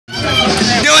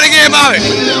Do it again, Bobby.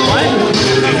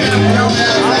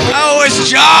 Oh, it's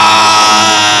Josh!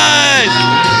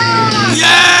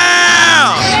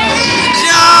 Yeah!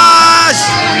 Josh!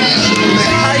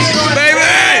 Baby!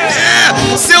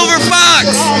 Yeah! Silver Fox!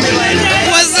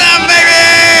 What's up,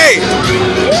 baby?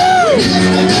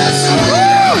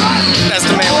 That's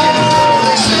the man.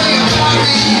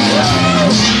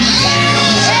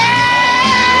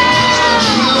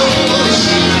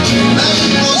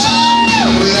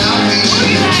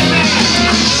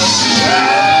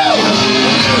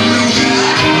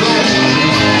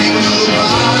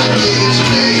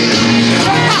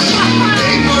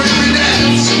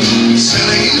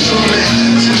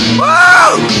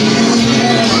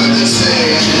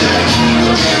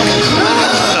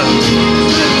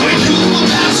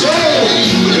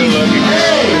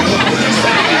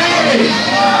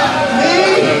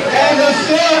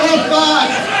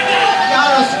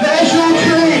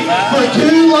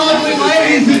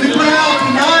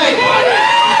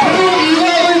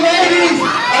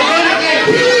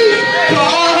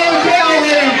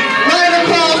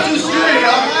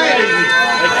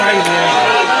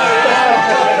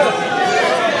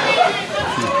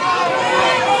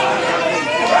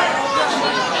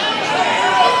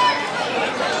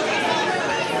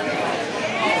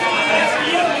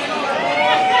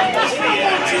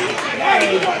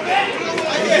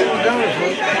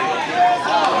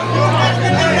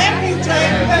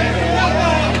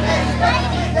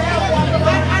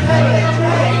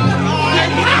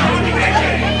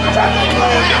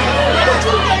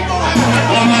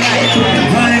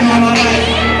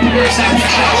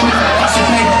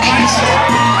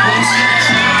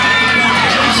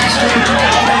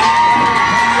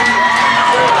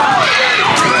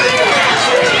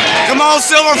 Come on,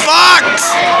 Silver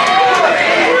Fox!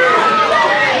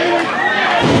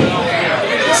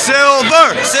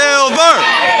 Silver! Silver!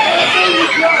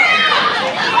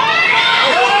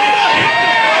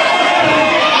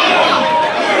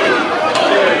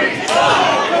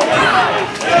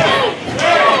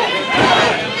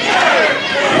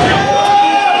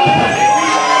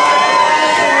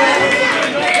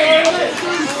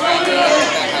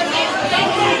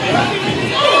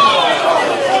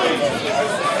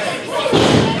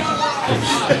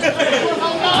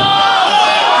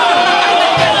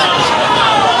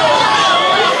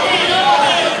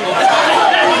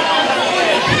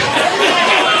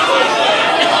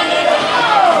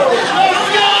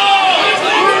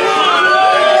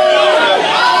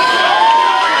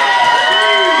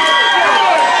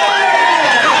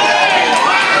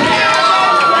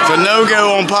 It's a no-go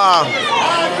on Pa.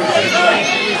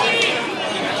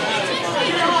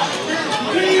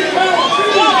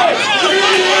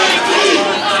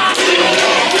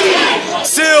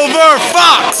 Silver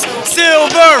Fox!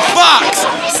 Silver Fox!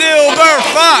 Silver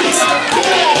Fox!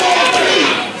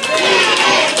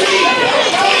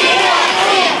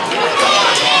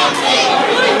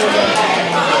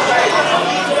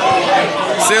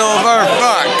 Silver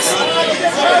Fox!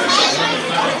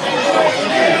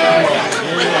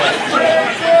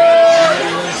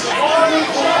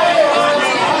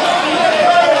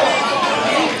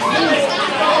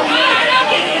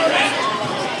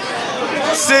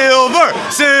 Silver!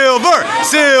 Silver!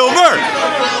 Silver!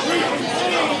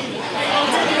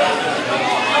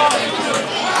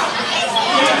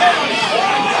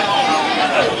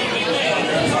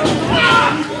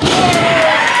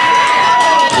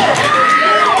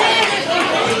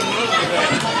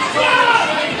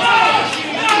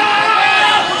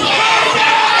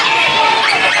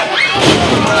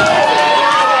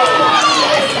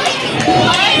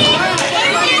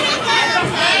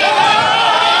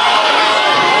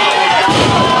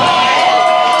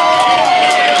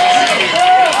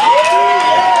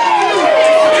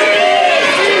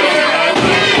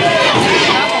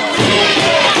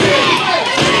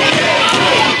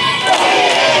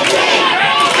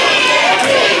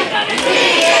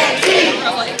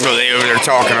 What are they over there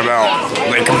talking about? What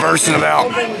are they conversing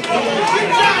about?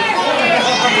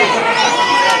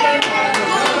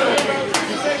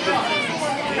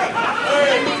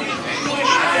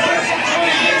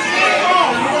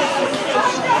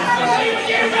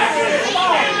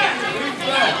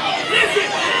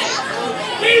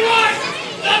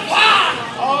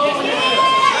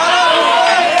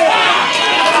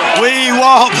 We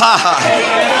want pie.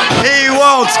 He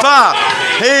wants pie.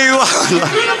 He wants.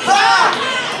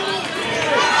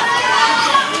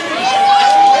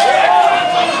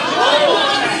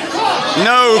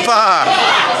 No pie.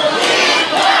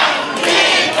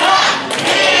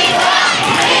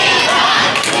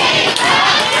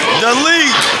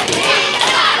 Delete.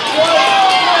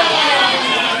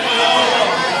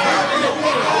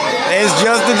 It's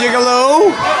just a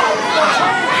gigolo.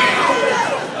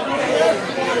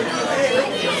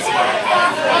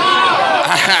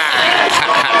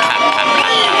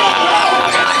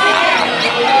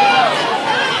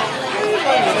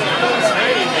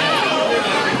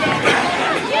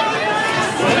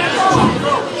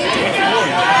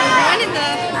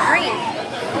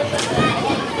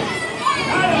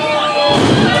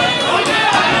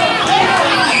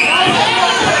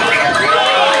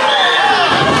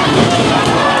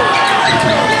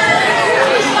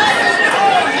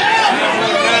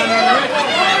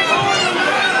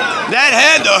 That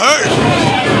had to hurt.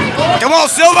 Come on,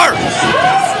 Silver.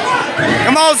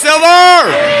 Come on,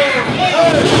 Silver.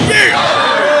 Yeah.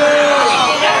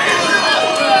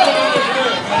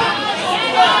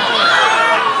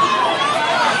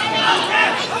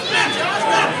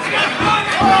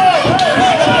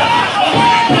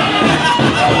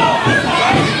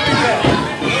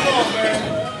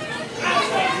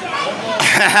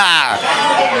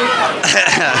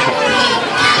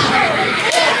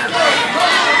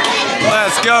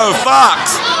 Let's go,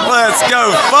 Fox! Let's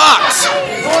go, Fox!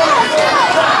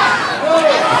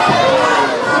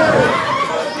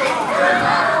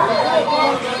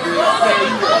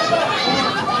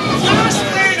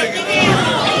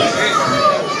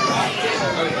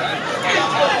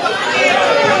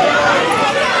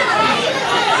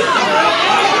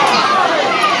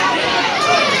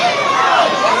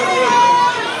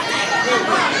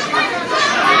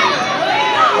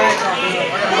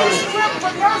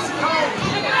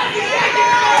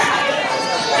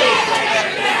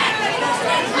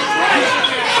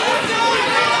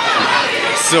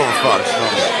 Silver Fox.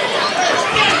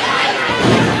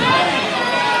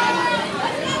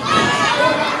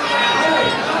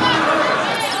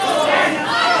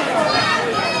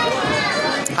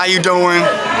 How you doing?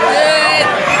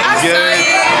 Good.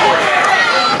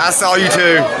 I saw you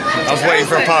too. I was waiting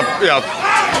for a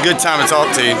good time to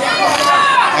talk to you.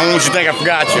 I don't want you to think I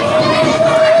forgot you.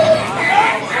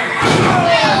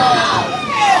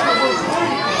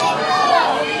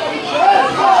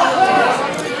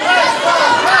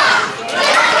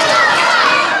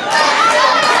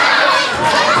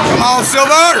 Come on,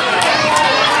 Silver!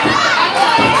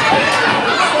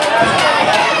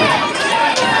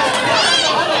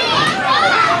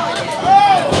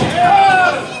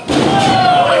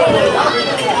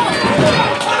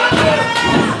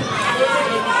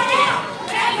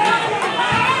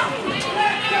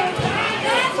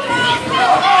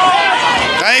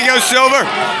 There you go, Silver.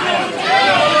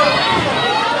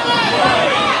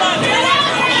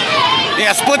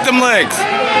 Yeah, split them legs.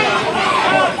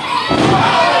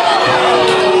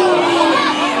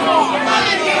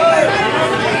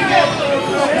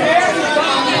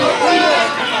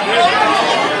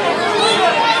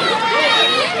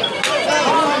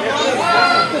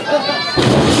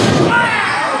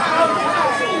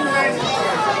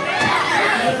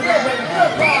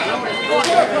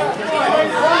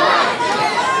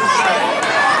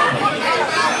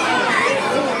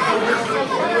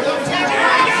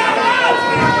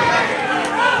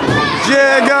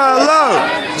 Gigolo,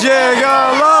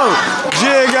 gigolo,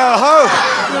 gigaho.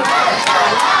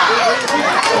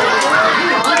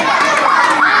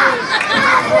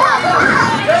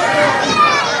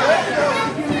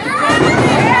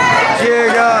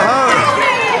 Gigaho.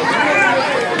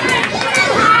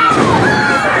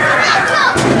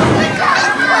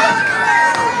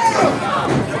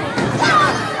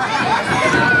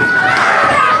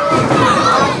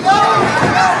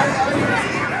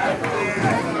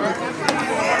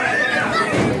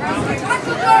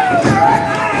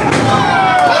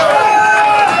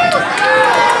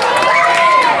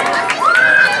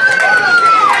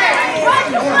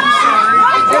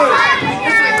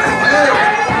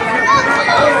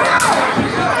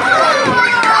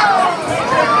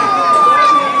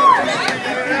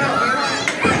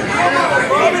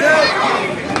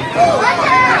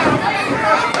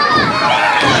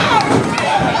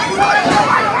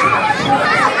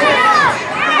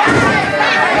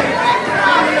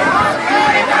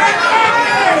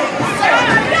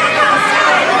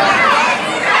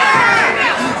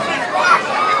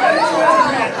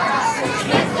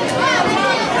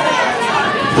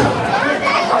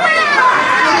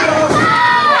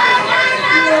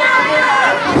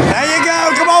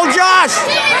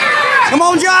 Come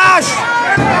on, Josh!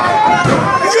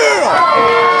 Yeah!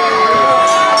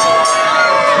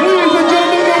 Ladies and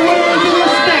gentlemen, the winners of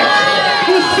this match,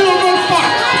 the Silver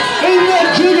Fox and the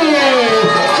Gigolo,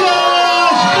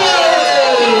 Josh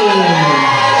Valen!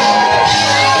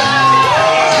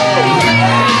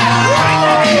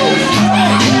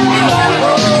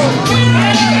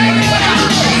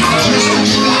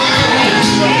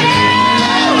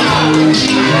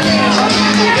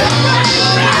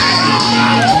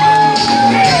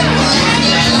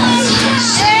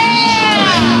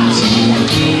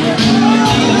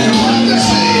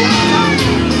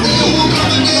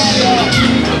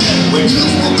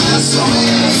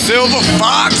 Silver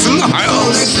Fox in the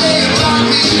house.